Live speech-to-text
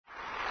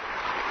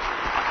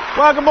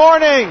Well, good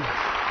morning.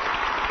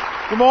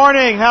 Good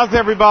morning. How's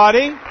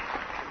everybody?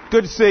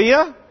 Good to see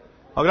you.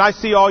 Oh, I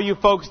see all you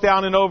folks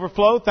down in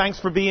Overflow. Thanks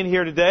for being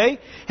here today.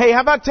 Hey,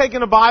 how about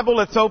taking a Bible?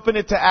 Let's open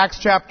it to Acts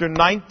chapter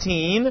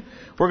 19.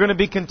 We're going to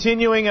be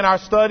continuing in our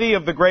study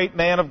of the great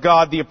man of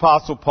God, the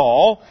Apostle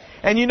Paul.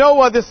 And you know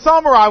what? This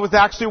summer I was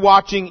actually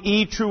watching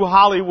E! True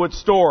Hollywood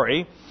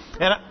Story.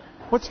 And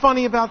what's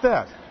funny about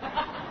that?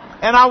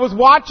 And I was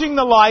watching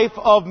the life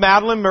of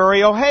Madalyn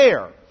Murray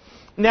O'Hair.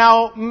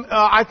 Now,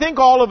 I think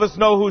all of us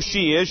know who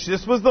she is.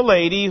 This was the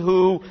lady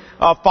who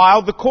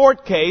filed the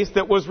court case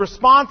that was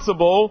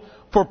responsible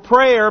for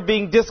prayer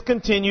being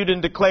discontinued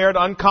and declared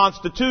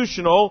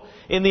unconstitutional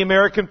in the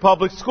American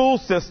public school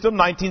system.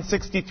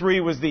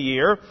 1963 was the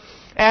year.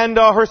 And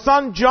her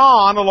son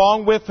John,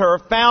 along with her,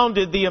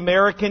 founded the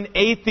American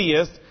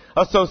Atheist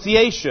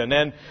Association.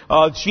 And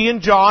she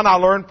and John, I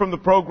learned from the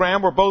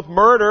program, were both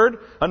murdered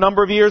a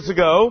number of years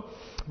ago.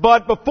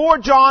 But before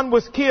John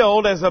was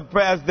killed as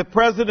the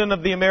president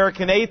of the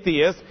American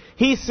Atheists,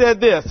 he said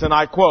this, and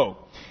I quote,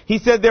 he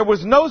said, "There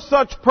was no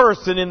such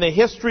person in the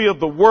history of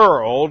the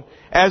world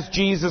as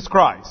Jesus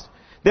Christ.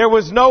 There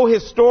was no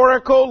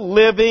historical,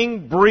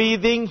 living,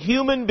 breathing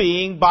human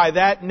being by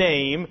that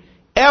name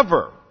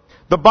ever.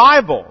 The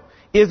Bible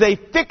is a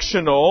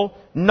fictional,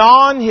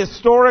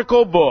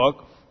 non-historical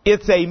book.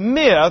 It's a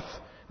myth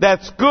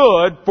that's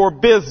good for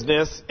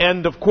business,"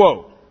 end of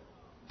quote.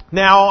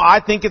 Now,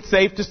 I think it's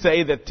safe to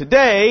say that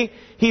today,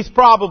 he's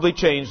probably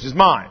changed his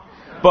mind.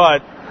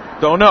 But,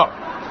 don't know.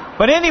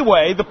 But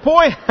anyway, the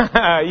point,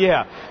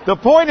 the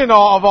point of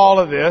all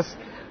of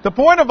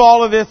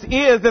this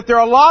is that there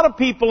are a lot of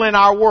people in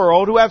our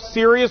world who have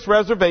serious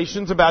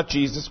reservations about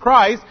Jesus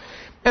Christ.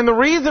 And the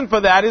reason for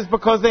that is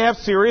because they have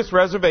serious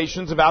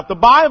reservations about the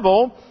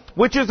Bible,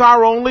 which is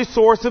our only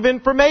source of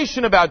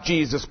information about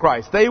Jesus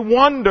Christ. They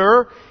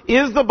wonder,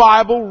 is the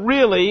Bible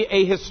really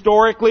a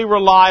historically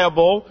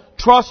reliable,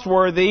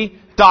 trustworthy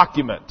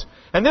document?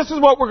 And this is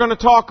what we're going to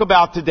talk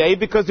about today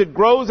because it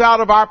grows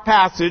out of our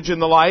passage in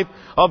the life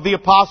of the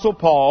Apostle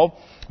Paul.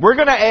 We're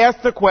going to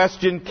ask the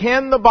question,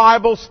 can the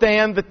Bible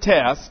stand the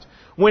test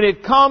when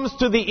it comes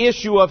to the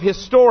issue of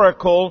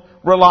historical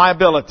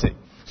reliability?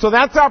 So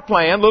that's our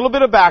plan. A little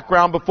bit of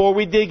background before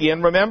we dig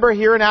in. Remember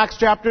here in Acts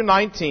chapter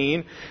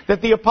 19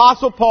 that the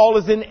Apostle Paul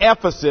is in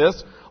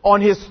Ephesus on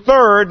his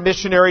third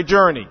missionary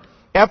journey.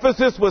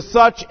 Ephesus was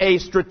such a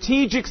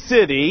strategic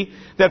city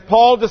that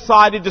Paul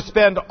decided to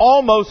spend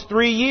almost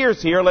 3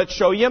 years here. Let's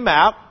show you a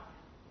map.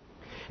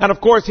 And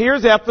of course,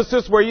 here's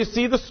Ephesus where you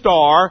see the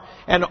star,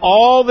 and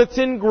all that's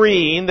in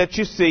green that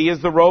you see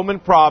is the Roman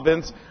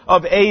province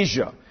of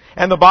Asia.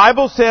 And the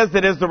Bible says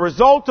that as the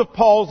result of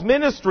Paul's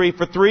ministry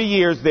for 3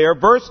 years there,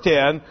 verse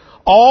 10,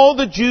 all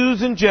the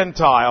Jews and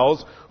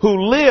Gentiles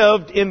who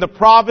lived in the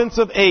province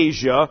of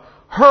Asia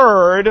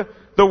heard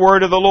the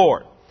word of the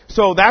Lord.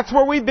 So that's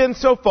where we've been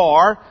so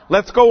far.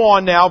 Let's go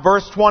on now,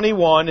 verse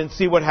 21, and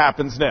see what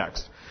happens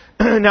next.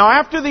 Now,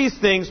 after these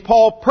things,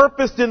 Paul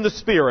purposed in the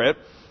Spirit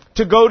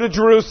to go to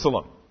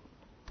Jerusalem.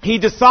 He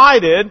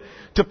decided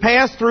to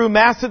pass through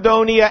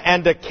Macedonia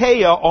and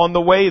Achaia on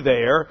the way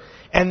there.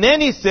 And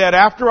then he said,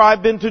 after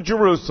I've been to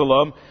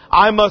Jerusalem,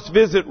 I must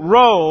visit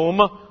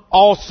Rome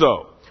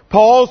also.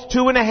 Paul's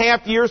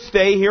 2.5-year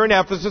stay here in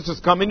Ephesus is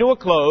coming to a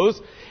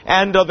close.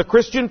 And the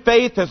Christian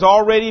faith has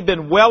already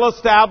been well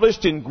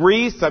established in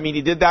Greece. I mean,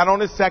 he did that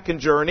on his second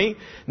journey.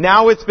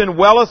 Now it's been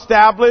well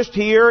established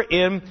here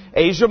in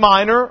Asia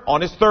Minor on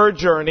his third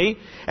journey.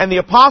 And the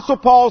Apostle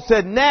Paul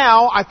said,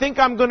 now I think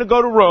I'm going to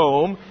go to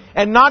Rome.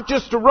 And not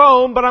just to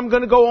Rome, but I'm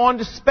going to go on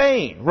to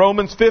Spain.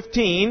 Romans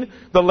 15,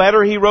 the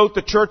letter he wrote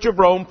the Church of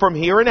Rome from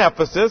here in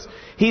Ephesus,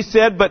 he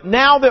said, but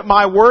now that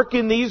my work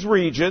in these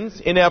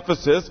regions, in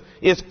Ephesus,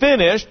 is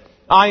finished,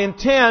 I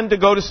intend to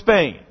go to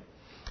Spain.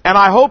 And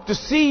I hope to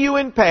see you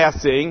in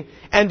passing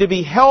and to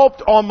be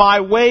helped on my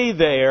way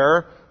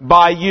there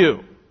by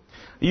you.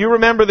 You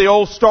remember the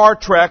old Star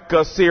Trek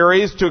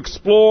series, to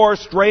explore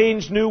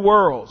strange new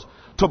worlds,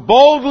 to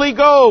boldly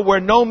go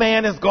where no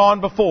man has gone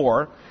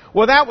before.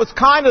 Well, that was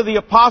kind of the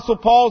Apostle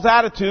Paul's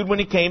attitude when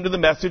he came to the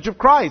message of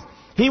Christ.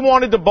 He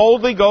wanted to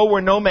boldly go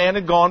where no man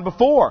had gone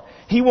before.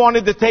 He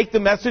wanted to take the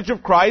message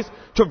of Christ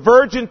to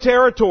virgin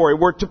territory,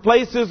 to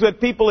places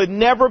that people had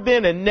never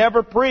been and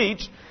never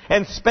preached.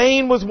 And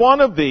Spain was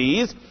one of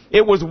these.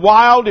 It was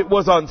wild. It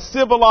was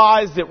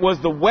uncivilized. It was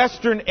the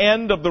western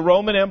end of the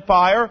Roman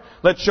Empire.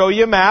 Let's show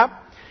you a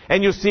map.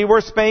 And you'll see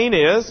where Spain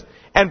is.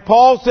 And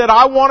Paul said,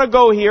 I want to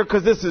go here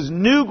because this is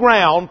new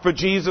ground for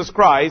Jesus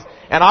Christ,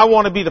 and I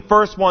want to be the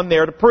first one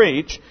there to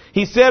preach.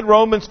 He said,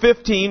 Romans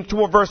 15,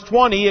 verse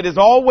 20, it has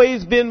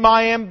always been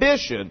my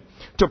ambition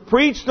to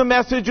preach the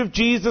message of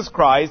Jesus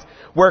Christ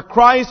where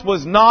Christ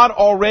was not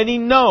already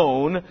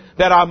known,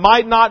 that I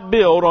might not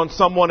build on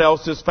someone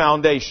else's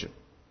foundation.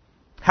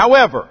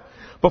 However,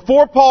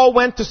 before Paul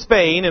went to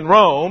Spain and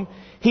Rome,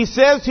 he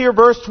says here,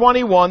 verse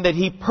 21, that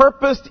he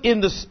purposed in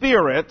the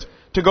Spirit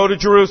to go to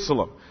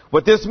Jerusalem.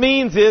 What this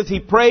means is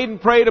he prayed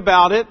and prayed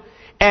about it,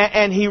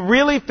 and he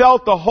really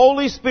felt the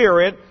Holy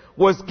Spirit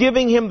was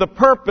giving him the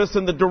purpose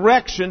and the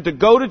direction to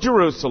go to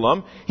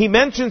Jerusalem. He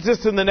mentions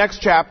this in the next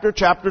chapter,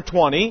 chapter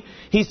 20.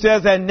 He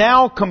says, and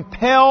now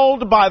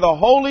compelled by the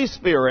Holy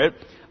Spirit,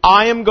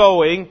 I am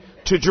going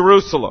to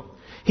Jerusalem.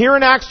 Here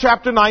in Acts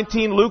chapter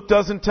 19, Luke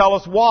doesn't tell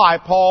us why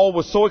Paul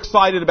was so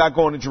excited about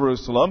going to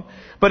Jerusalem.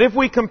 But if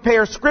we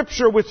compare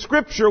Scripture with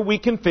Scripture, we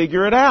can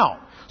figure it out.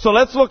 So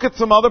let's look at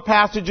some other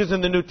passages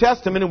in the New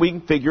Testament and we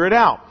can figure it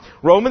out.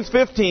 Romans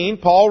 15,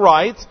 Paul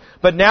writes,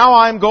 but now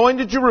I am going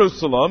to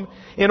Jerusalem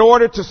in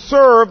order to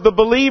serve the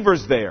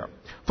believers there.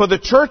 For the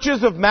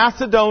churches of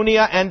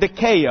Macedonia and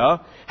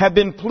Achaia have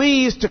been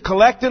pleased to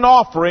collect an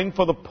offering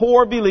for the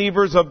poor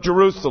believers of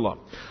Jerusalem.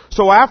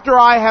 So after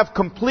I have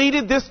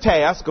completed this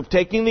task of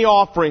taking the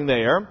offering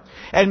there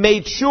and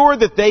made sure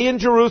that they in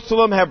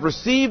Jerusalem have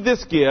received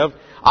this gift,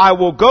 I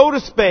will go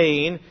to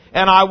Spain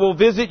and I will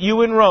visit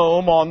you in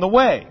Rome on the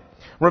way.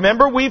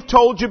 Remember, we've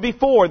told you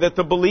before that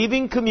the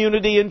believing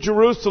community in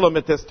Jerusalem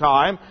at this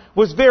time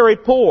was very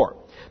poor.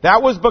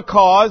 That was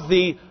because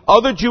the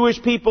other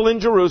Jewish people in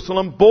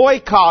Jerusalem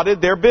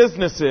boycotted their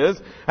businesses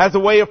as a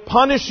way of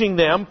punishing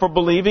them for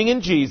believing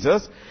in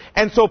Jesus.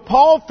 And so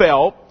Paul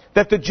felt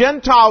that the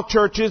Gentile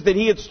churches that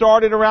he had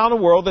started around the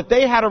world, that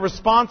they had a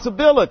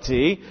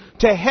responsibility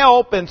to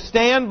help and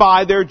stand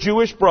by their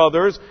Jewish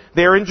brothers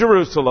there in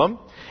Jerusalem.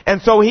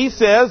 And so he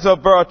says of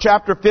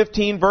chapter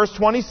 15, verse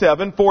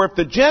 27, for if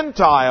the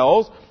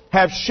Gentiles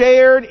have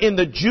shared in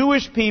the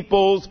Jewish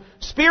people's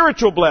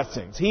spiritual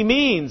blessings, he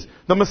means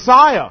the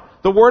Messiah,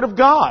 the Word of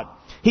God.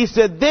 He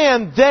said,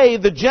 then they,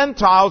 the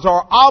Gentiles,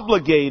 are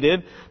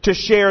obligated to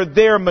share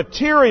their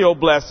material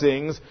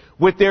blessings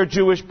with their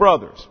Jewish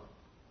brothers.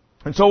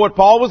 And so what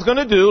Paul was going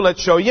to do,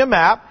 let's show you a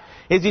map,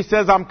 is he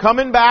says, I'm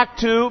coming back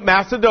to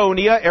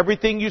Macedonia,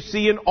 everything you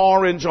see in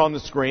orange on the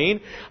screen.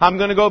 I'm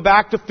going to go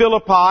back to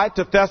Philippi,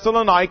 to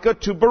Thessalonica,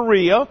 to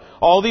Berea,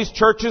 all these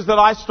churches that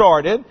I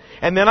started.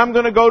 And then I'm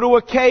going to go to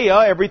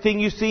Achaia, everything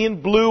you see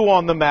in blue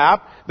on the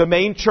map. The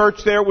main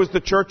church there was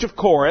the church of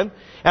Corinth.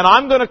 And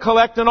I'm going to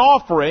collect an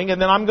offering,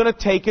 and then I'm going to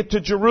take it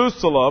to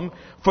Jerusalem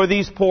for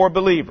these poor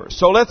believers.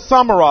 So let's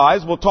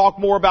summarize. We'll talk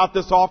more about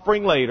this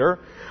offering later.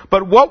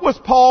 But what was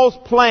Paul's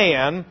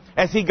plan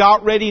as he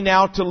got ready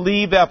now to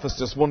leave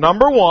Ephesus? Well,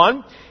 number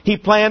one, he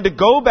planned to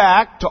go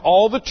back to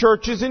all the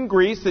churches in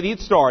Greece that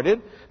he'd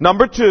started.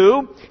 Number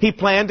two, he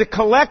planned to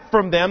collect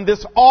from them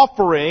this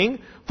offering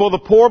for the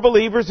poor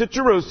believers at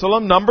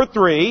Jerusalem. Number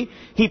three,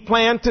 he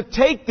planned to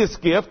take this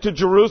gift to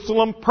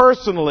Jerusalem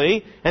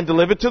personally and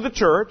deliver it to the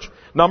church.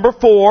 Number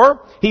four,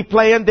 he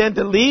planned then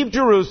to leave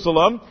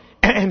Jerusalem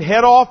and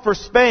head off for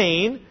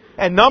Spain.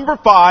 And number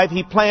five,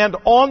 he planned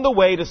on the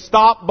way to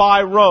stop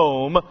by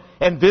Rome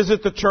and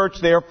visit the church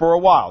there for a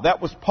while.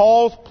 That was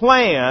Paul's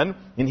plan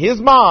in his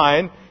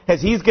mind as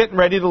he's getting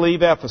ready to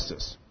leave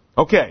Ephesus.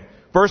 Okay,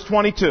 verse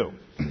 22.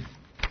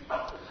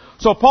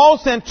 So Paul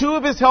sent two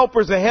of his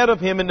helpers ahead of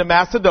him into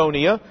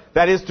Macedonia,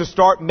 that is to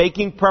start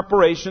making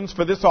preparations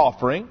for this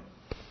offering,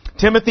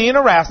 Timothy and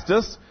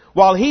Erastus,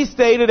 while he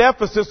stayed at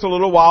Ephesus a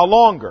little while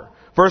longer.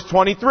 Verse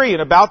 23,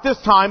 and about this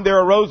time there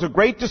arose a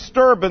great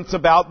disturbance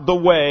about the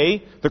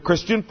way, the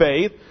Christian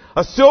faith.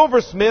 A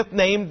silversmith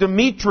named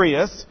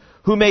Demetrius,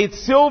 who made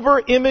silver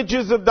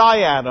images of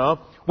Diana,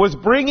 was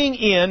bringing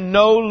in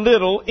no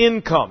little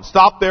income.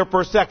 Stop there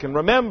for a second.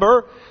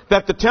 Remember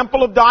that the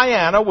temple of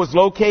Diana was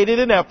located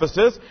in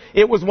Ephesus.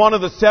 It was one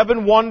of the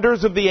seven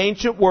wonders of the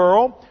ancient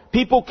world.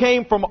 People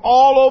came from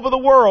all over the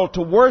world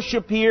to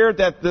worship here,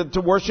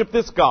 to worship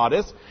this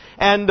goddess.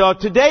 And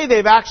today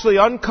they've actually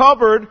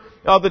uncovered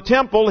the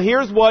temple.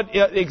 Here's what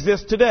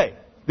exists today.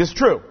 This is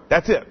true.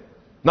 That's it.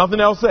 Nothing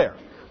else there.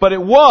 But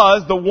it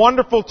was the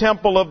wonderful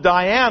temple of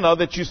Diana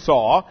that you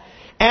saw.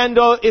 And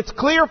it's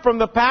clear from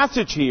the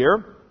passage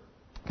here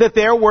that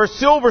there were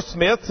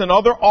silversmiths and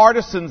other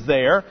artisans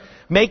there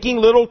making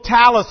little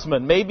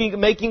talisman, maybe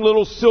making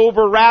little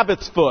silver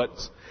rabbit's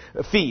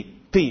feet,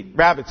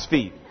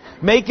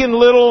 making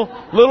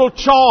little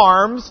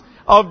charms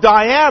of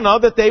Diana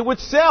that they would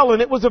sell,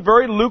 and it was a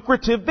very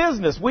lucrative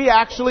business. We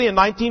actually, in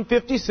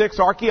 1956,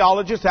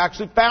 archaeologists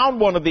actually found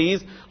one of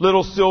these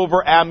little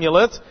silver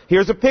amulets.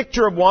 Here's a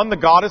picture of one, the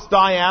goddess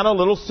Diana,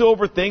 little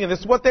silver thing, and this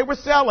is what they were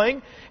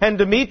selling. And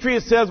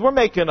Demetrius says, we're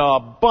making a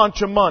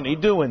bunch of money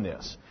doing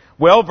this.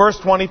 Well, verse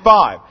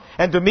 25.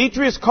 And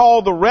Demetrius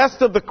called the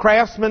rest of the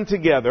craftsmen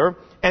together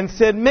and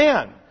said,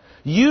 men,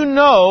 you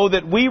know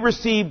that we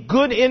receive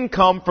good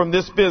income from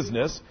this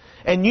business,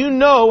 and you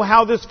know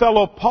how this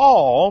fellow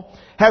Paul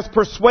has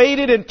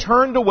persuaded and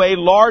turned away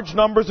large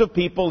numbers of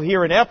people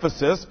here in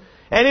Ephesus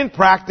and in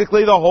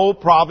practically the whole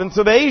province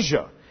of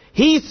Asia.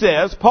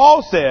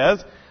 Paul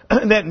says,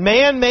 that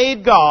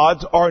man-made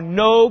gods are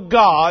no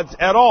gods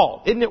at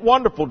all. Isn't it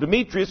wonderful?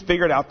 Demetrius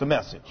figured out the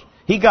message.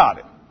 He got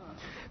it.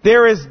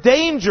 There is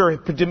danger,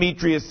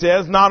 Demetrius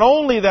says, not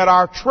only that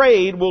our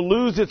trade will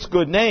lose its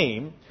good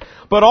name,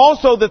 but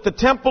also that the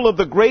temple of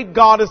the great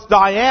goddess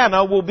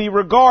Diana will be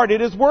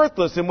regarded as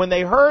worthless. And when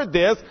they heard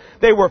this,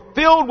 they were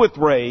filled with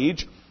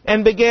rage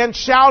and began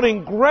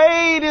shouting,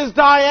 great is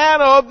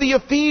Diana of the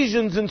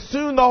Ephesians. And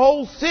soon the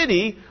whole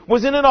city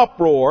was in an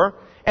uproar.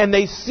 and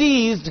they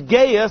seized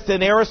Gaius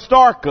and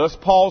Aristarchus,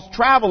 Paul's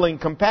traveling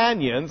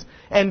companions,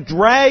 and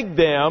dragged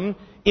them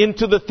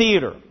into the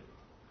theater.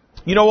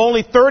 You know,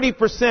 only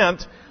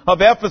 30%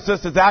 of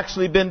Ephesus has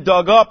actually been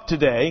dug up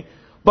today,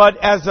 but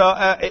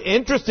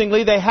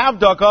interestingly, they have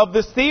dug up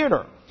this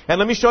theater. And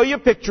let me show you a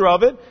picture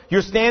of it.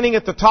 You're standing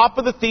at the top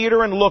of the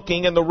theater and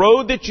looking, and the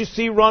road that you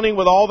see running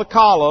with all the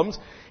columns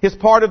is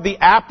part of the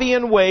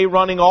Appian Way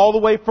running all the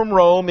way from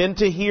Rome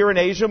into here in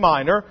Asia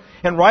Minor.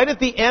 And right at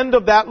the end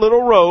of that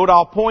little road,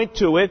 I'll point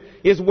to it,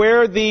 is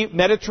where the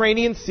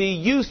Mediterranean Sea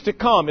used to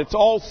come. It's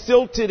all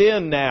silted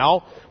in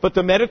now, but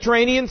the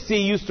Mediterranean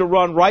Sea used to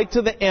run right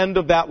to the end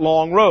of that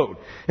long road.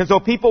 And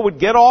so people would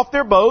get off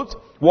their boats,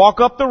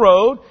 walk up the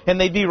road, and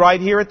they'd be right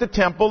here at the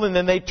temple, and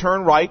then they'd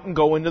turn right and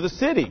go into the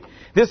city.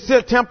 This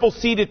temple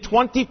seated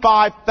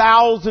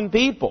 25,000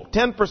 people,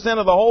 10%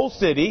 of the whole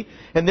city,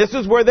 and this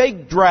is where they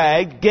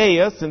dragged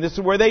Gaius, and this is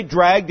where they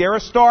dragged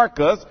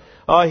Aristarchus,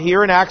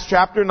 here in Acts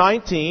chapter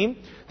 19.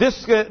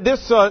 This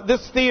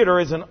theater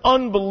is an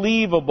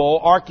unbelievable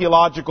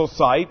archaeological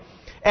site,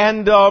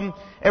 and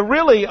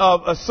really,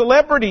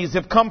 celebrities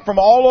have come from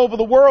all over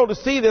the world to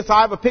see this.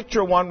 I have a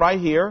picture of one right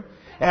here,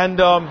 and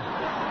I'm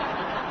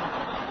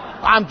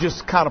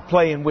just kind of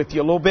playing with you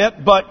a little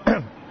bit,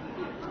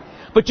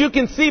 but you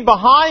can see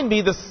behind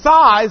me the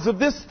size of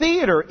this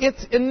theater.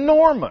 It's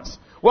enormous.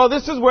 Well,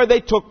 this is where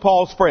they took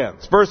Paul's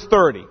friends. Verse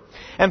 30.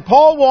 And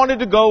Paul wanted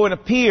to go and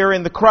appear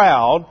in the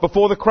crowd,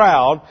 before the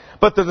crowd,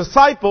 but the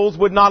disciples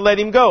would not let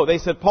him go. They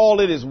said,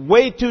 Paul, it is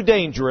way too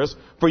dangerous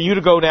for you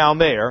to go down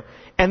there.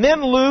 And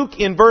then Luke,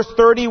 in verse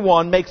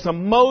 31, makes a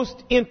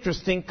most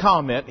interesting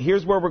comment.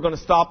 Here's where we're going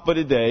to stop for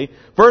today.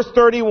 Verse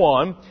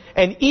 31,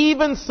 and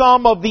even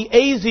some of the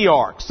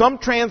Asiarchs, some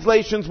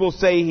translations will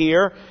say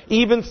here,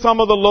 even some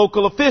of the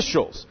local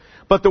officials.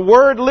 But the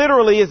word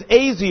literally is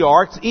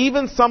Asiarchs.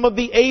 Even some of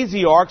the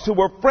Asiarchs who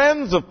were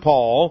friends of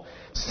Paul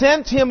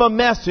sent him a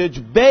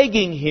message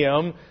begging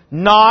him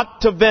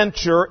not to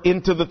venture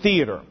into the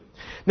theater.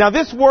 Now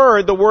this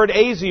word, the word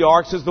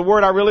Asiarchs, is the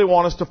word I really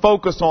want us to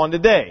focus on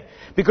today.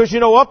 Because, you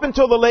know, up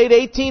until the late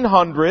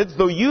 1800s,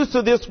 the use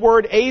of this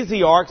word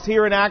Asiarchs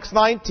here in Acts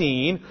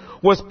 19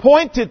 was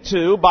pointed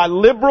to by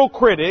liberal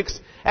critics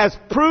as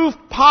proof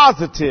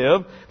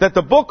positive that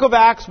the book of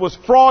Acts was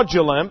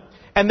fraudulent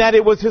and that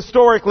it was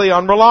historically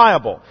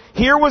unreliable.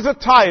 Here was a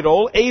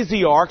title,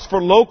 Asiarchs,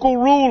 for local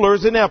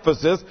rulers in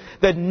Ephesus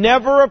that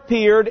never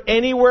appeared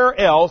anywhere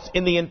else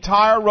in the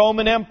entire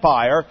Roman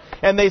Empire.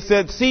 And they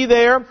said, see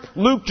there,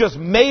 Luke just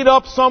made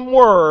up some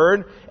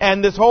word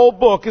and this whole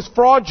book is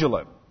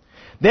fraudulent.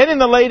 Then in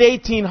the late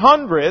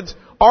 1800s,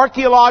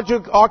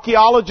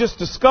 archaeologists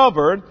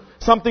discovered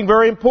something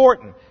very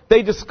important.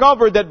 They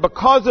discovered that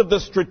because of the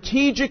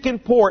strategic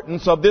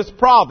importance of this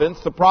province,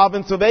 the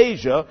province of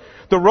Asia,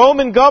 the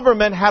Roman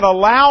government had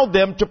allowed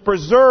them to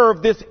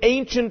preserve this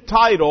ancient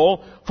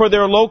title for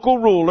their local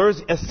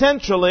rulers.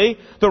 Essentially,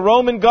 the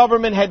Roman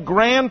government had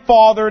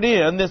grandfathered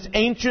in this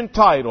ancient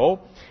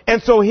title.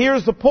 And so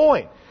here's the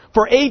point.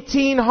 For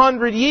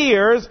 1800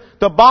 years,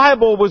 the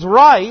Bible was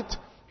right,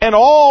 and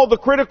all the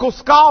critical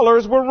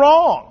scholars were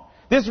wrong.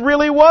 This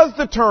really was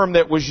the term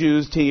that was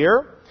used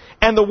here.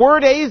 And the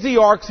word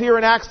Asiarchs here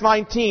in Acts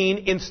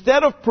 19,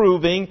 instead of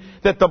proving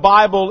that the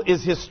Bible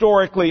is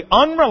historically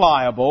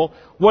unreliable,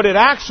 what it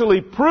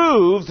actually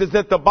proves is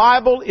that the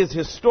Bible is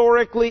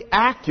historically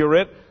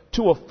accurate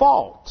to a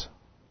fault.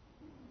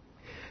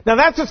 Now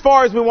that's as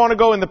far as we want to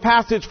go in the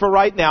passage for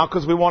right now,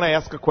 because we want to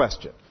ask a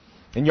question.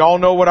 And y'all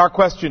know what our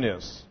question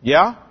is.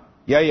 Yeah?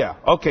 Yeah.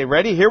 Okay,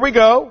 ready? Here we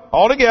go.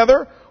 All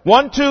together.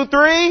 1, 2,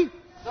 3.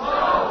 So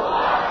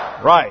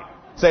what? Right.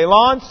 Say,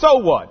 Lon, so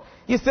what?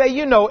 You say,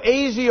 you know,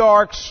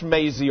 Asiarchs,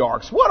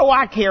 Schmaziarchs. What do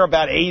I care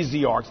about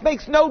Asiarchs?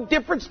 Makes no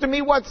difference to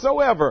me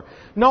whatsoever.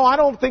 No, I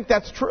don't think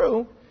that's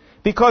true.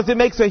 Because it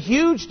makes a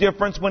huge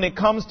difference when it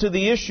comes to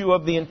the issue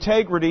of the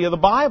integrity of the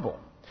Bible.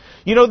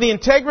 You know, the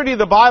integrity of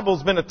the Bible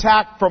has been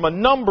attacked from a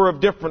number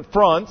of different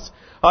fronts.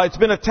 It's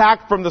been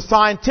attacked from the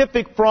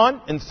scientific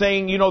front and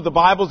saying, you know, the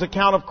Bible's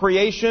account of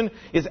creation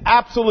is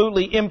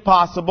absolutely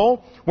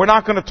impossible. We're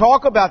not going to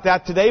talk about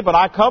that today, but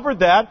I covered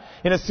that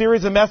in a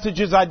series of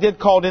messages I did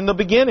called In the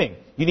Beginning.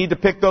 You need to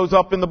pick those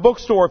up in the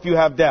bookstore if you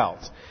have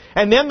doubts.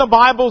 And then the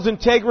Bible's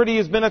integrity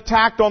has been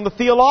attacked on the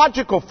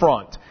theological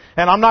front.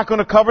 And I'm not going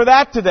to cover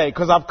that today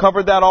because I've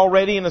covered that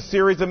already in a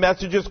series of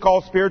messages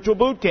called Spiritual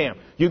Boot Camp.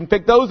 You can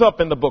pick those up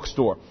in the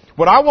bookstore.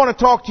 What I want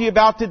to talk to you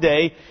about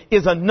today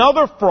is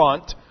another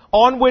front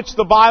on which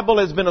the Bible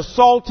has been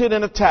assaulted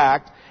and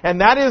attacked,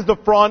 and that is the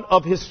front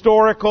of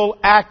historical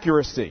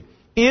accuracy.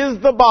 Is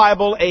the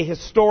Bible a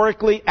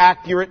historically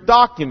accurate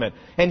document?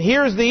 And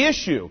here's the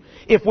issue.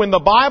 If when the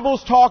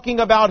Bible's talking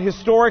about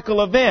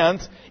historical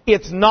events,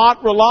 it's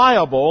not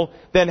reliable,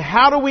 then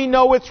how do we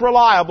know it's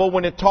reliable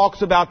when it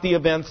talks about the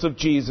events of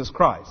Jesus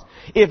Christ?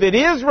 If it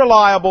is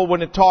reliable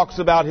when it talks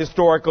about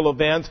historical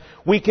events,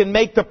 we can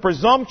make the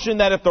presumption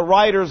that if the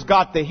writers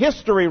got the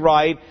history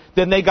right,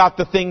 then they got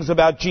the things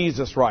about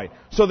Jesus right.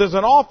 So there's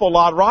an awful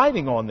lot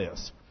riding on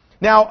this.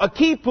 Now, a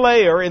key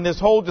player in this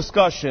whole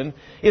discussion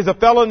is a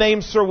fellow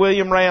named Sir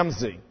William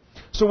Ramsay.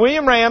 Sir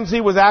William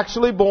Ramsay was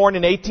actually born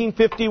in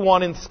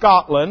 1851 in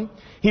Scotland.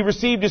 He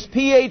received his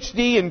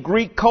Ph.D. in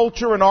Greek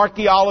culture and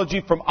archaeology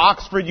from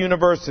Oxford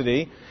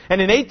University. And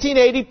in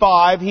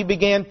 1885, he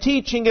began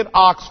teaching at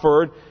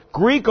Oxford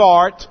Greek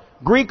art,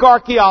 Greek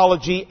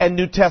archaeology, and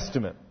New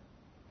Testament.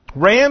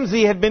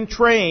 Ramsay had been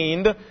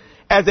trained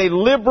as a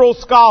liberal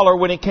scholar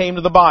when it came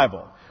to the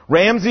Bible.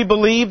 Ramsay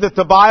believed that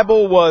the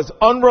Bible was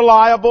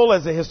unreliable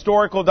as a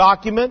historical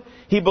document.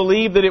 He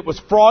believed that it was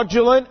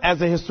fraudulent as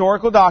a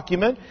historical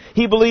document.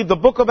 He believed the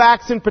book of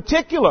Acts in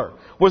particular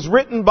was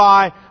written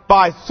by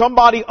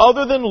somebody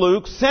other than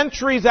Luke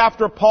centuries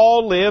after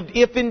Paul lived,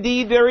 if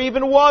indeed there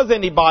even was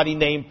anybody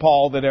named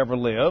Paul that ever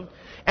lived,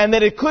 and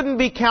that it couldn't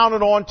be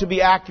counted on to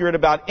be accurate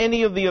about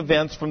any of the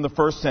events from the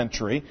first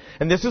century.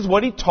 And this is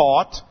what he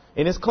taught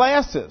in his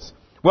classes.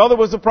 Well, there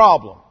was a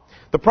problem.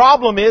 The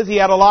problem is he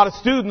had a lot of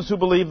students who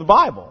believed the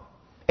Bible.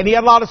 And he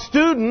had a lot of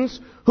students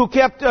who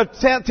kept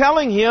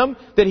telling him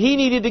that he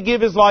needed to give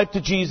his life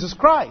to Jesus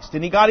Christ.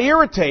 And he got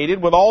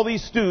irritated with all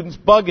these students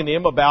bugging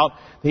him about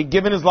he'd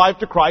given his life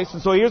to Christ.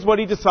 And so here's what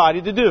he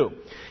decided to do.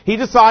 He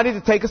decided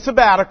to take a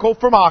sabbatical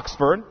from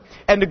Oxford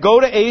and to go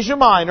to Asia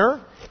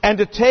Minor and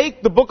to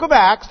take the book of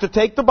Acts, to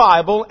take the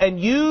Bible and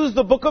use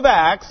the book of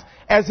Acts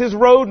as his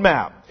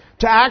roadmap,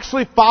 to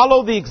actually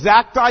follow the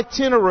exact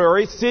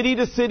itinerary, city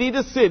to city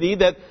to city,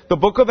 that the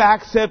book of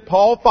Acts said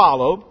Paul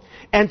followed,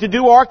 and to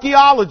do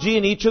archaeology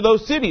in each of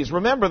those cities.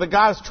 Remember, the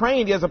guy's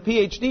trained, he has a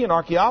Ph.D. in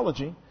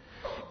archaeology.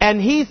 And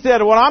he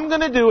said, what I'm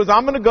going to do is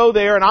I'm going to go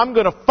there and I'm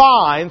going to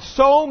find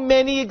so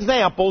many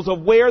examples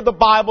of where the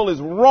Bible is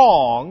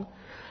wrong,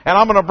 and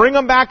I'm going to bring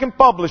them back and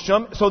publish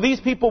them so these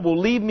people will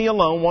leave me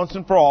alone once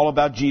and for all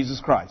about Jesus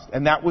Christ.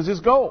 And that was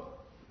his goal.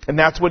 And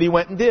that's what he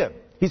went and did.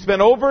 He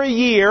spent over a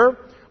year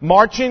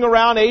marching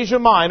around Asia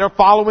Minor,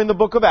 following the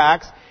book of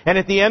Acts, and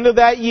at the end of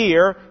that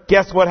year,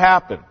 guess what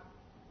happened?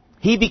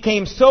 He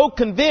became so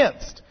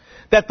convinced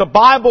that the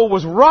Bible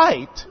was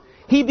right,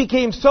 he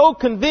became so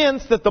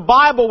convinced that the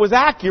Bible was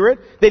accurate,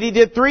 that he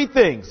did three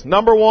things.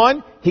 Number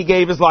one, he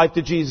gave his life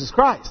to Jesus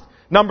Christ.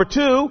 Number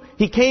two,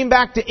 he came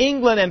back to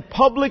England and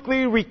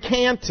publicly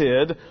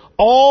recanted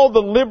all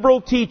the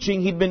liberal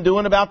teaching he'd been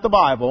doing about the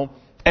Bible.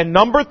 And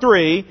number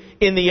three,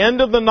 in the end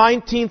of the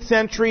 19th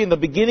century and the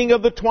beginning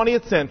of the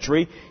 20th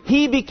century,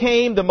 he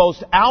became the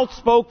most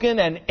outspoken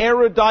and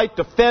erudite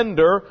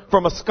defender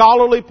from a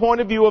scholarly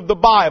point of view of the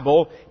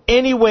Bible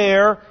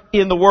anywhere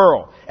in the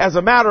world. As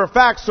a matter of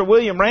fact, Sir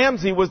William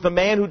Ramsay was the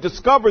man who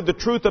discovered the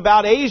truth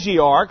about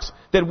Asiarchs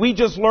that we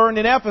just learned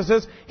in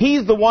Ephesus.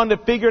 He's the one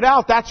that figured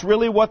out that's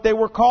really what they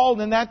were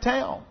called in that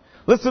town.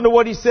 Listen to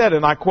what he said,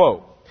 and I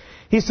quote.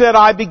 He said,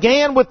 I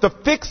began with the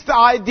fixed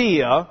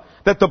idea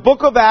that the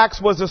book of Acts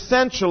was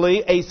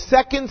essentially a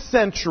second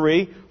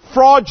century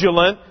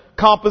fraudulent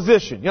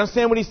composition. You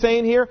understand what he's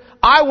saying here?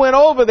 I went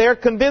over there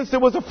convinced it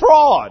was a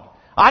fraud.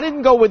 I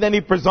didn't go with any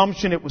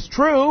presumption it was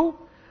true.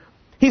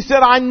 He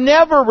said, I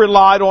never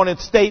relied on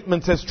its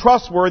statements as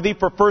trustworthy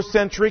for first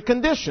century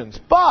conditions,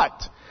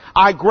 but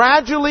I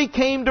gradually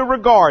came to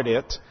regard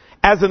it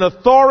as an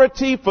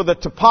authority for the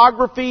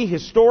topography,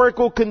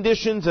 historical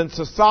conditions, and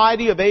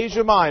society of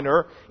Asia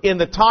Minor in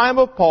the time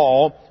of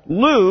Paul.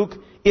 Luke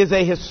is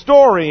a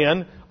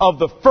historian of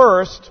the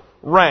first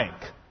rank.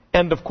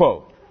 End of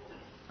quote.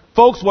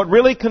 Folks, what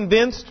really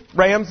convinced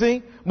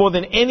Ramsay more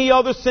than any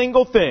other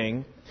single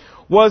thing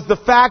was the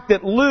fact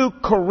that Luke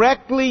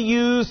correctly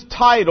used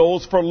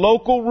titles for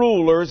local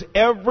rulers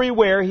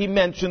everywhere he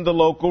mentioned the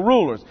local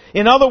rulers.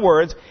 In other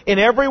words, in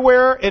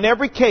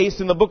every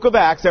case in the book of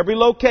Acts, every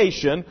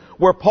location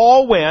where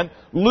Paul went,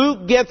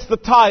 Luke gets the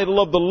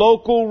title of the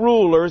local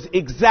rulers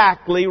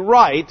exactly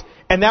right,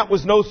 and that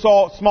was no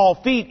small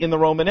feat in the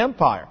Roman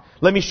Empire.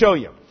 Let me show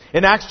you.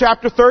 In Acts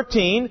chapter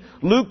 13,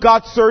 Luke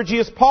got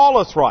Sergius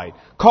Paulus right,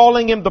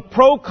 calling him the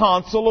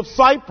proconsul of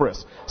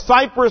Cyprus.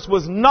 Cyprus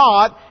was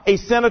not a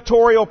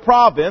senatorial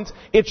province.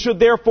 It should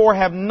therefore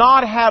have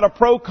not had a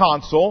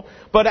proconsul,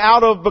 but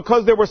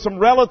because there were some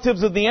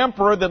relatives of the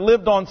emperor that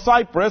lived on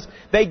Cyprus,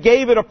 they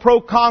gave it a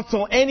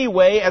proconsul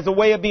anyway as a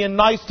way of being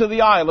nice to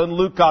the island.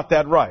 Luke got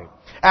that right.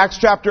 Acts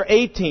chapter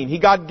 18, he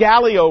got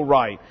Gallio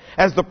right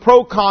as the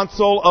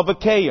proconsul of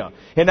Achaia.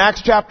 In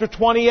Acts chapter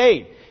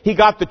 28, he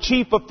got the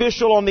chief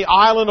official on the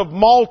island of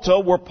Malta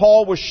where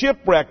Paul was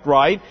shipwrecked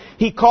right.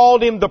 He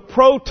called him the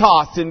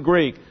protos in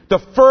Greek, the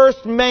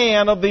first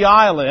man of the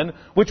island,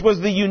 which was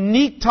the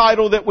unique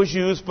title that was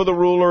used for the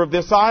ruler of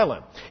this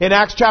island. In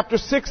Acts chapter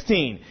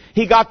 16,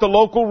 he got the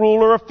local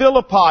ruler of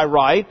Philippi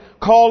right,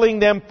 calling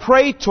them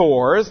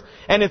praetors.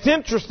 And it's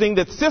interesting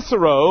that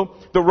Cicero,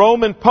 the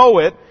Roman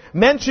poet,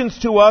 mentions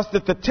to us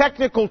that the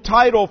technical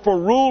title for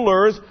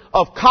rulers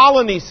of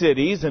colony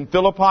cities, and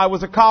Philippi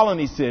was a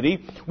colony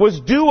city,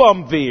 was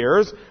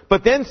duumvirs.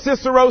 But then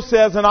Cicero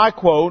says, and I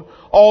quote,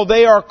 although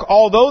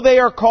they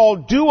are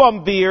called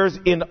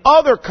duumvirs in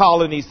other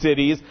colony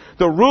cities,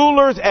 the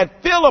rulers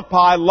at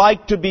Philippi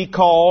like to be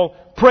called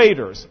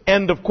praetors.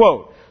 End of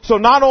quote. So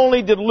not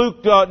only did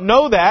Luke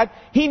know that,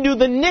 he knew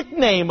the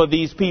nickname of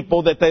these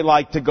people that they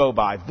like to go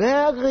by.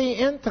 Very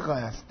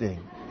interesting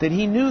that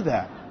he knew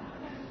that.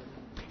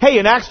 Hey,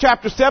 in Acts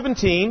chapter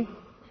 17,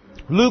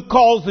 Luke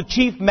calls the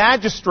chief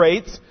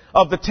magistrates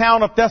of the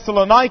town of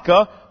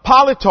Thessalonica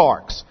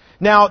politarchs.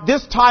 Now,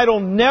 this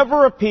title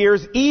never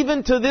appears,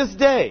 even to this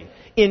day,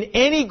 in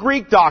any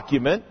Greek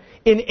document,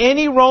 in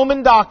any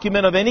Roman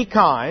document of any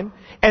kind,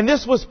 and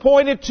this was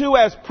pointed to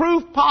as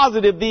proof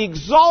positive, the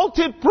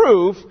exalted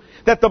proof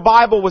that the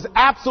Bible was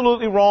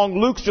absolutely wrong.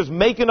 Luke's just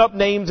making up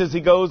names as he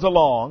goes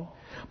along.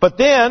 But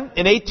then,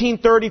 in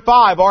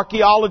 1835,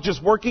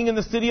 archaeologists working in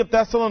the city of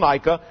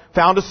Thessalonica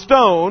found a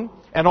stone,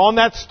 and on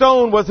that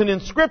stone was an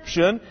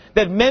inscription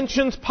that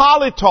mentions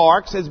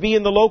politarchs as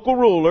being the local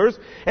rulers.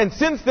 And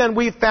since then,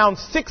 we've found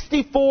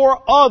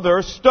 64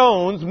 other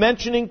stones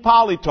mentioning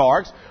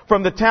politarchs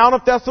from the town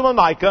of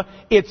Thessalonica.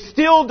 It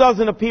still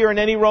doesn't appear in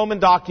any Roman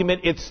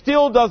document. It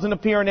still doesn't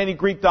appear in any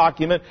Greek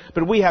document.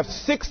 But we have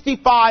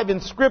 65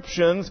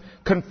 inscriptions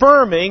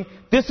confirming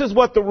this is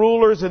what the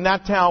rulers in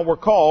that town were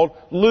called.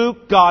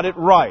 Luke got it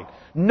right.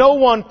 No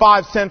one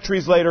 5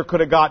 centuries later could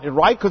have gotten it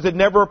right because it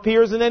never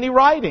appears in any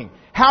writing.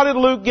 How did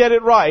Luke get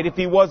it right if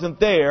he wasn't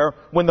there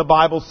when the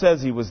Bible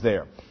says he was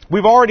there?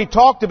 We've already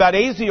talked about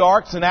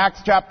Asiarchs in Acts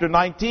chapter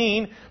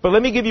 19, but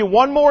let me give you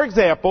one more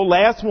example,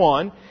 last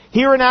one.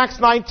 Here in Acts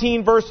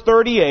 19 verse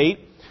 38,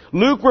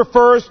 Luke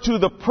refers to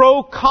the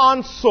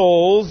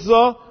proconsuls,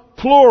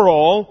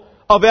 plural,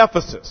 of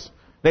Ephesus.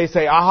 They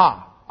say,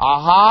 aha,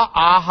 aha,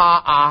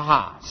 aha,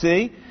 aha.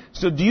 See?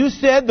 So you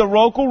said the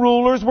local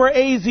rulers were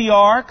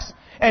Asiarchs.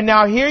 And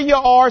now here you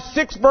are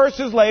 6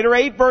 verses later,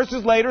 8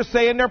 verses later,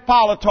 saying they're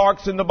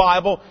politarchs in the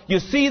Bible. You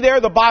see there,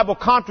 the Bible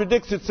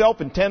contradicts itself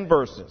in 10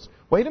 verses.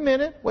 Wait a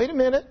minute.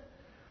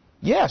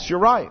 Yes, you're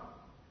right.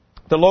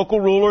 The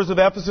local rulers of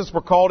Ephesus were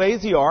called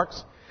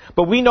Asiarchs.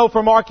 But we know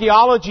from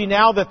archaeology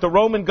now that the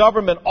Roman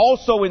government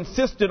also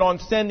insisted on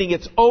sending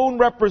its own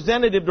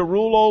representative to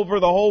rule over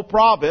the whole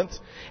province.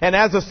 And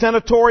as a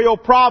senatorial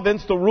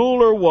province, the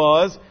ruler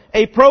was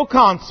a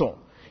proconsul.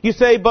 You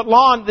say, but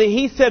Lon,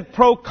 he said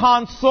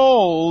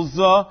proconsuls.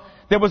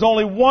 There was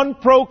only one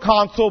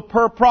proconsul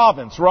per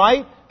province,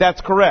 right?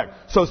 That's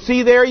correct. So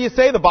see there, you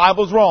say the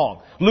Bible's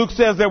wrong. Luke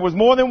says there was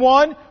more than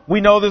one. We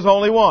know there's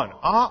only one. Wait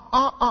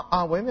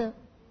a minute.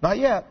 Not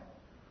yet.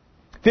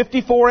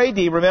 54 AD.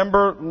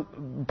 Remember,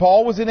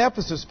 Paul was in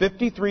Ephesus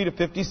 53 to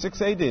 56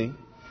 AD.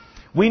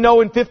 We know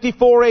in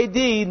 54 AD,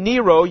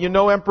 Nero, you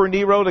know Emperor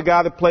Nero, the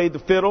guy that played the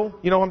fiddle?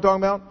 You know what I'm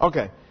talking about?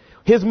 Okay.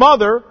 His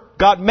mother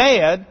got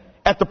mad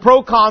at the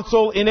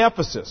proconsul in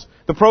Ephesus.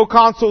 The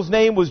proconsul's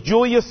name was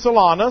Julius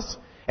Silanus,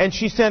 and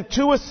she sent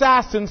 2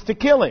 assassins to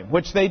kill him,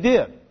 which they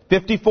did,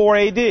 54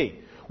 AD.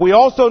 We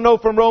also know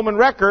from Roman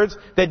records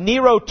that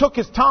Nero took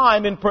his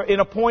time in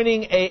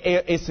appointing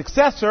a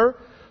successor.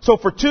 So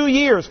for 2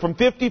 years, from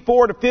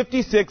 54 to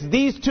 56,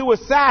 these 2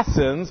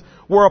 assassins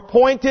were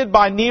appointed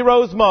by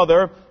Nero's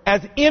mother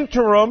as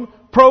interim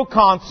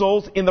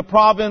proconsuls in the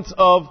province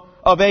of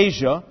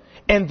Asia.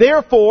 And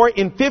therefore,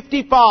 in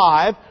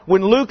 55,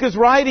 when Luke is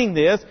writing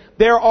this,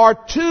 there are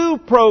 2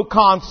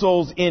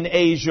 proconsuls in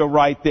Asia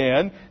right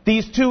then.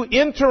 These 2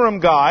 interim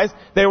guys,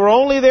 they were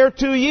only there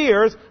 2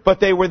 years, but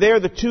they were there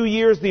the 2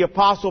 years the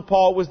Apostle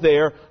Paul was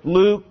there.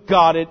 Luke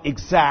got it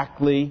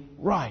exactly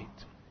right.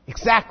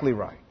 Exactly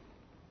right.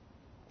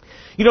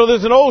 You know,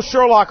 there's an old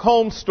Sherlock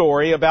Holmes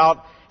story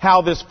about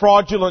how this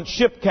fraudulent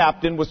ship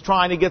captain was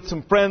trying to get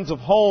some friends of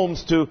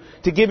Holmes to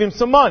give him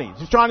some money.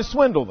 He was trying to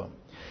swindle them.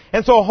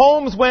 And so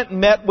Holmes went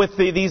and met with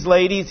these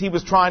ladies he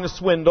was trying to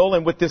swindle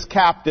and with this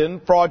captain,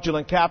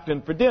 fraudulent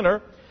captain, for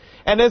dinner.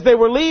 And as they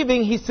were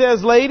leaving, he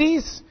says,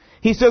 ladies,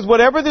 he says,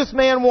 whatever this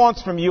man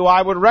wants from you,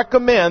 I would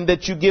recommend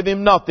that you give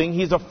him nothing.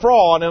 He's a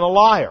fraud and a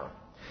liar.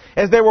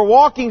 As they were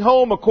walking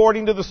home,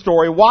 according to the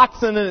story,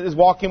 Watson is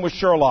walking with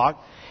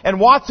Sherlock. And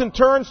Watson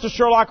turns to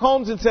Sherlock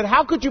Holmes and said,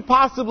 how could you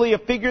possibly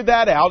have figured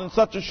that out in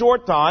such a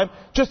short time,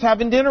 just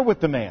having dinner with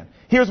the man?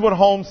 Here's what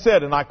Holmes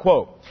said, and I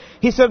quote.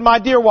 He said, my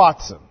dear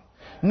Watson,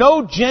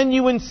 no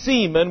genuine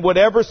seaman would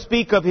ever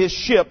speak of his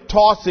ship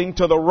tossing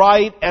to the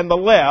right and the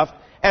left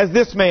as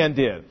this man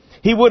did.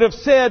 He would have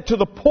said to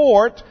the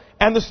port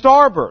and the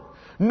starboard.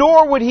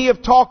 Nor would he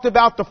have talked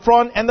about the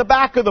front and the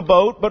back of the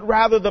boat, but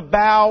rather the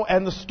bow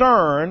and the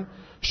stern.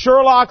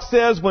 Sherlock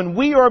says when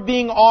we are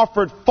being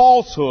offered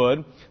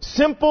falsehood,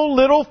 simple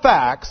little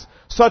facts,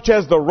 such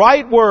as the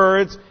right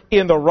words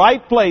in the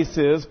right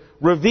places,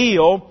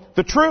 reveal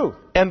the truth.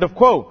 End of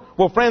quote.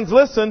 Well, friends,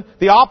 listen,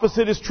 the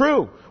opposite is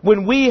true.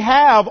 When we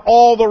have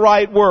all the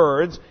right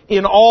words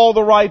in all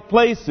the right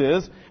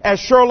places, as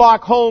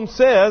Sherlock Holmes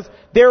says,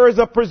 there is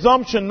a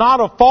presumption, not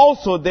of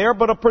falsehood there,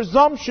 but a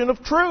presumption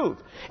of truth.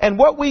 And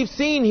what we've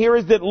seen here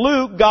is that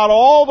Luke got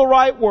all the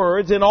right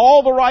words in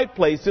all the right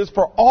places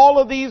for all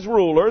of these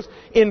rulers.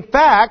 In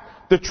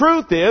fact, the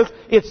truth is,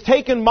 it's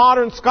taken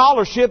modern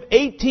scholarship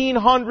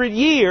 1,800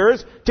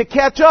 years to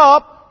catch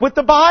up with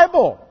the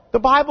Bible. The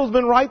Bible's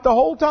been right the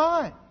whole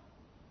time.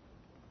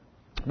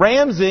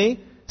 Ramsey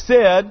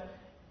said,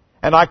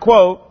 and I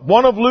quote,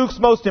 one of Luke's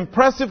most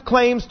impressive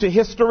claims to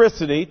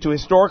historicity, to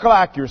historical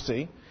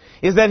accuracy,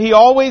 is that he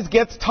always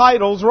gets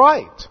titles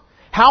right.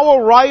 How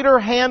a writer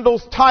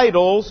handles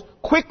titles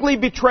quickly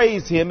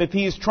betrays him if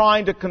he is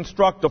trying to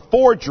construct a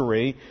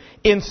forgery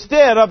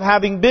instead of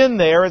having been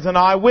there as an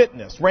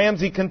eyewitness.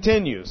 Ramsey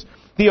continues,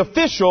 the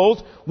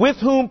officials with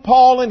whom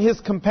Paul and his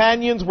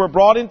companions were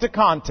brought into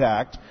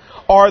contact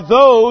are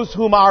those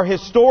whom our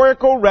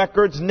historical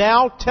records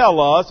now tell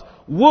us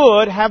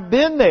would have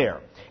been there.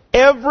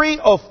 Every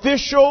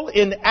official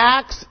in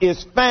Acts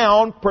is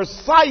found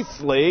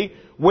precisely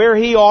where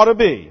he ought to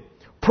be.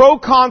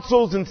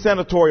 Proconsuls in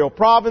senatorial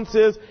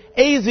provinces,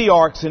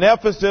 Asiarchs in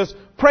Ephesus,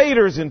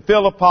 praetors in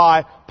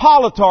Philippi,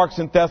 politarchs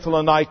in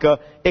Thessalonica,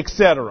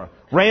 etc.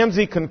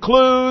 Ramsey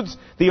concludes,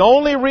 the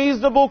only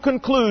reasonable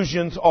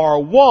conclusions are,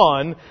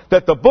 1,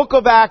 that the book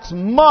of Acts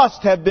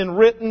must have been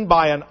written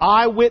by an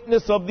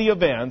eyewitness of the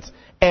events,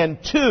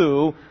 and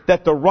 2,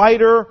 that the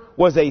writer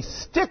was a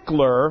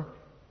stickler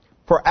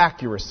for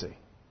accuracy.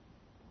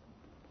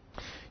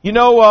 You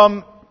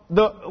know,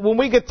 when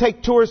we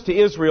take tours to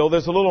Israel,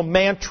 there's a little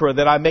mantra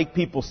that I make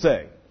people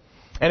say.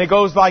 And it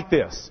goes like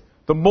this.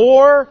 The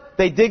more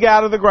they dig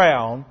out of the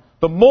ground,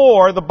 the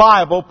more the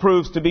Bible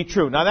proves to be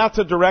true. Now that's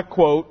a direct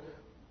quote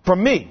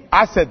from me.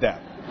 I said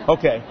that.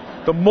 Okay.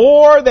 The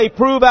more they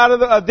dig out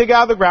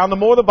of the ground, the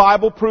more the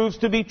Bible proves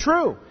to be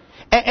true.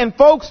 And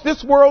folks,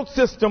 this world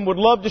system would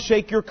love to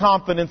shake your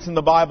confidence in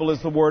the Bible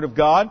as the Word of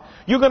God.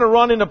 You're going to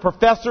run into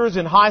professors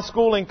in high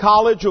school and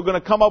college who are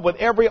going to come up with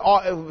every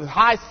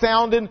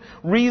high-sounding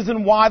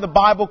reason why the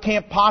Bible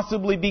can't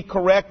possibly be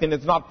correct and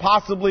it's not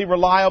possibly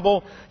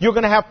reliable. You're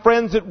going to have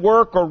friends at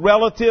work or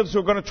relatives who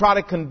are going to try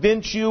to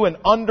convince you and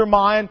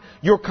undermine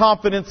your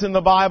confidence in the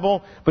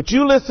Bible. But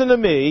you listen to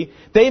me.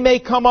 They may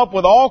come up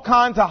with all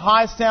kinds of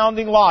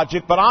high-sounding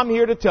logic, but I'm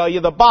here to tell you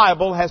the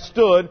Bible has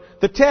stood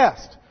the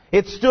test.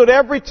 It stood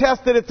every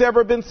test that it's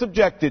ever been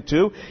subjected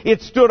to.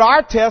 It stood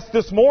our test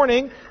this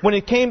morning when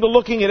it came to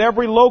looking at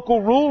every local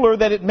ruler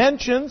that it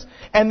mentions.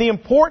 And the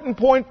important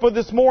point for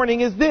this morning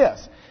is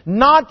this.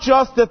 Not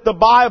just that the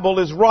Bible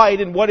is right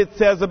in what it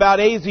says about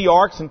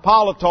Asiarchs and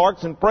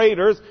politarchs and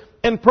praetors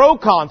and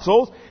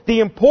proconsuls. The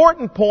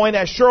important point,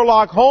 as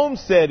Sherlock Holmes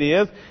said,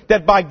 is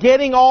that by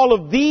getting all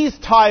of these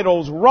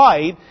titles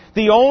right,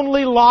 the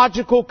only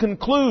logical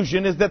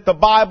conclusion is that the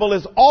Bible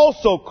is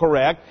also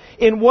correct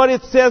in what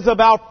it says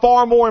about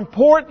far more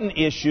important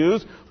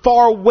issues,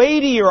 far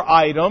weightier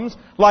items,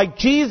 like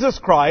Jesus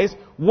Christ,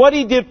 what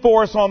He did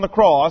for us on the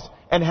cross,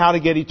 and how to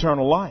get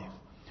eternal life.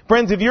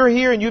 Friends, if you're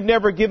here and you've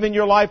never given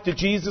your life to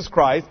Jesus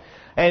Christ,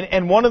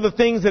 and one of the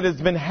things that has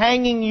been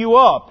hanging you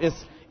up is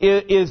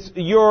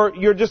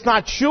you're just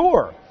not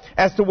sure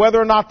as to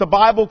whether or not the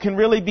Bible can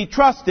really be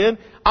trusted,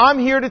 I'm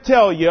here to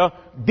tell you,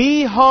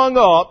 be hung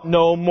up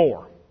no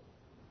more.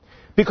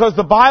 Because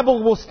the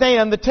Bible will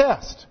stand the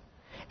test.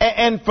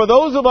 And for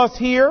those of us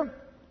here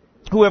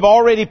who have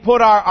already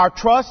put our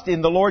trust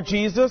in the Lord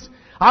Jesus,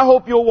 I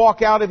hope you'll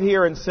walk out of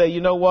here and say,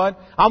 you know what?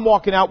 I'm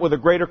walking out with a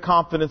greater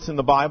confidence in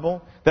the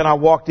Bible than I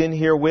walked in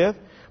here with.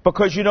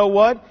 Because you know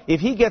what? If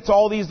he gets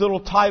all these little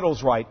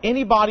titles right,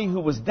 anybody who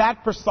was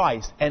that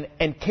precise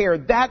and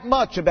cared that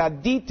much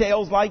about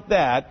details like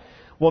that,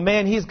 well,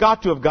 man, he's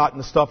got to have gotten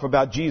the stuff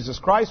about Jesus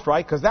Christ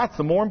right, because that's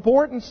the more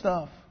important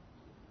stuff.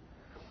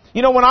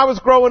 You know, when I was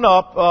growing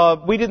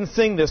up, we didn't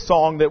sing this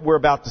song that we're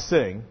about to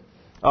sing,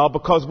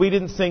 because we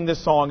didn't sing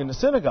this song in the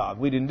synagogue.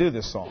 We didn't do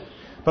this song.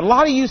 But a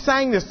lot of you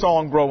sang this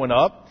song growing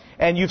up,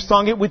 and you've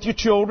sung it with your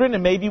children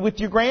and maybe with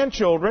your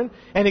grandchildren,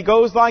 and it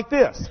goes like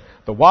this.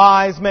 The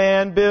wise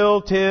man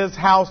built his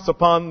house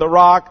upon the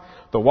rock.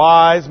 The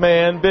wise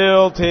man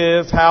built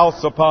his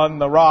house upon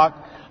the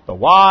rock. The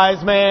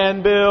wise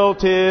man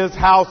built his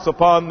house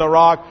upon the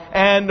rock,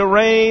 and the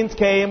rains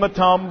came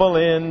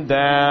a-tumbling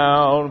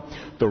down.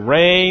 The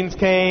rains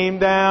came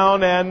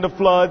down and the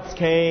floods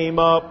came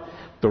up.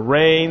 The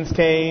rains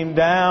came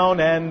down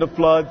and the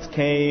floods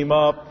came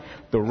up.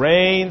 The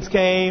rains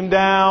came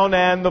down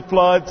and the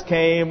floods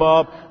came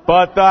up,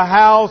 but the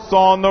house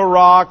on the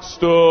rock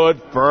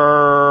stood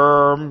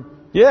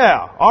firm.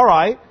 Yeah, all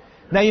right.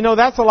 Now, you know,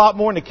 that's a lot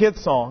more than a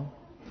kid's song.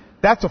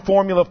 That's a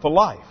formula for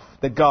life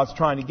that God's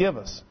trying to give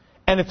us.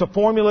 And it's a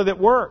formula that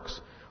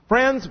works.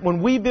 Friends,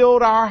 when we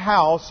build our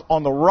house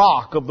on the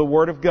rock of the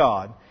Word of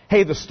God,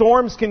 hey, the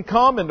storms can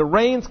come and the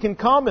rains can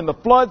come and the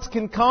floods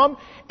can come,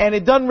 and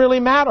it doesn't really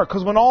matter,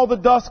 because when all the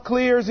dust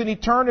clears in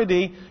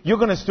eternity, you're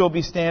going to still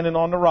be standing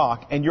on the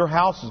rock and your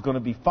house is going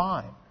to be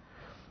fine.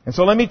 And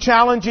so let me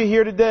challenge you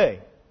here today.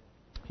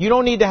 You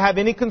don't need to have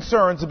any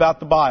concerns about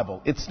the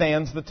Bible. It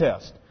stands the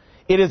test.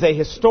 It is a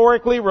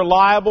historically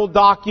reliable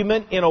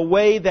document in a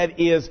way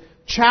that is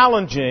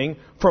challenging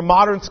for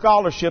modern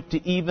scholarship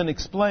to even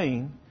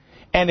explain.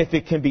 And if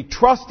it can be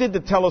trusted to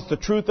tell us the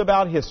truth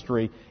about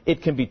history,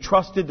 it can be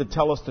trusted to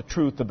tell us the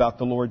truth about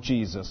the Lord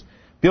Jesus.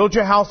 Build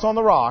your house on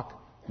the rock.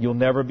 You'll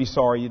never be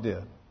sorry you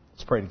did.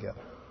 Let's pray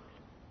together.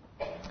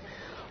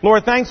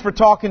 Lord, thanks for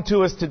talking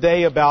to us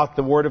today about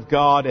the Word of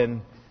God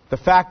and the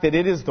fact that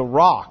it is the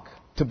rock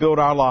to build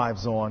our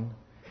lives on.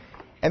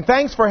 And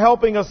thanks for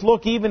helping us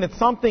look even at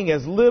something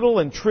as little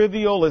and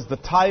trivial as the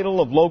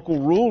title of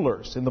local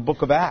rulers in the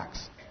book of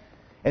Acts,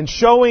 and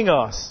showing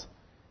us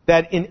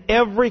that in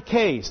every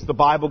case the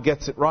Bible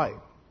gets it right.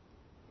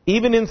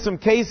 Even in some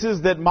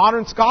cases that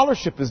modern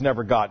scholarship has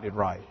never gotten it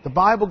right. The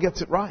Bible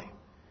gets it right.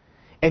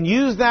 And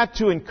use that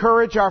to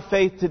encourage our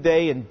faith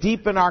today and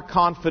deepen our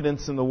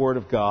confidence in the Word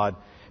of God.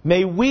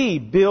 May we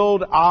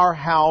build our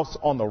house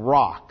on the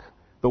rock,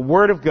 the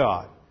Word of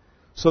God,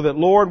 so that,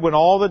 Lord, when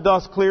all the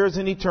dust clears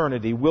in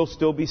eternity, we'll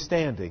still be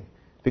standing,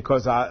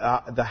 because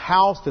the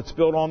house that's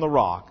built on the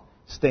rock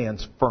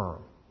stands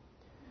firm.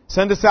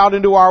 Send us out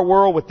into our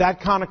world with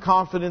that kind of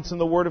confidence in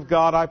the Word of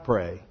God, I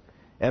pray.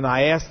 And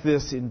I ask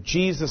this in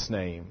Jesus'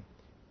 name.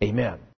 Amen.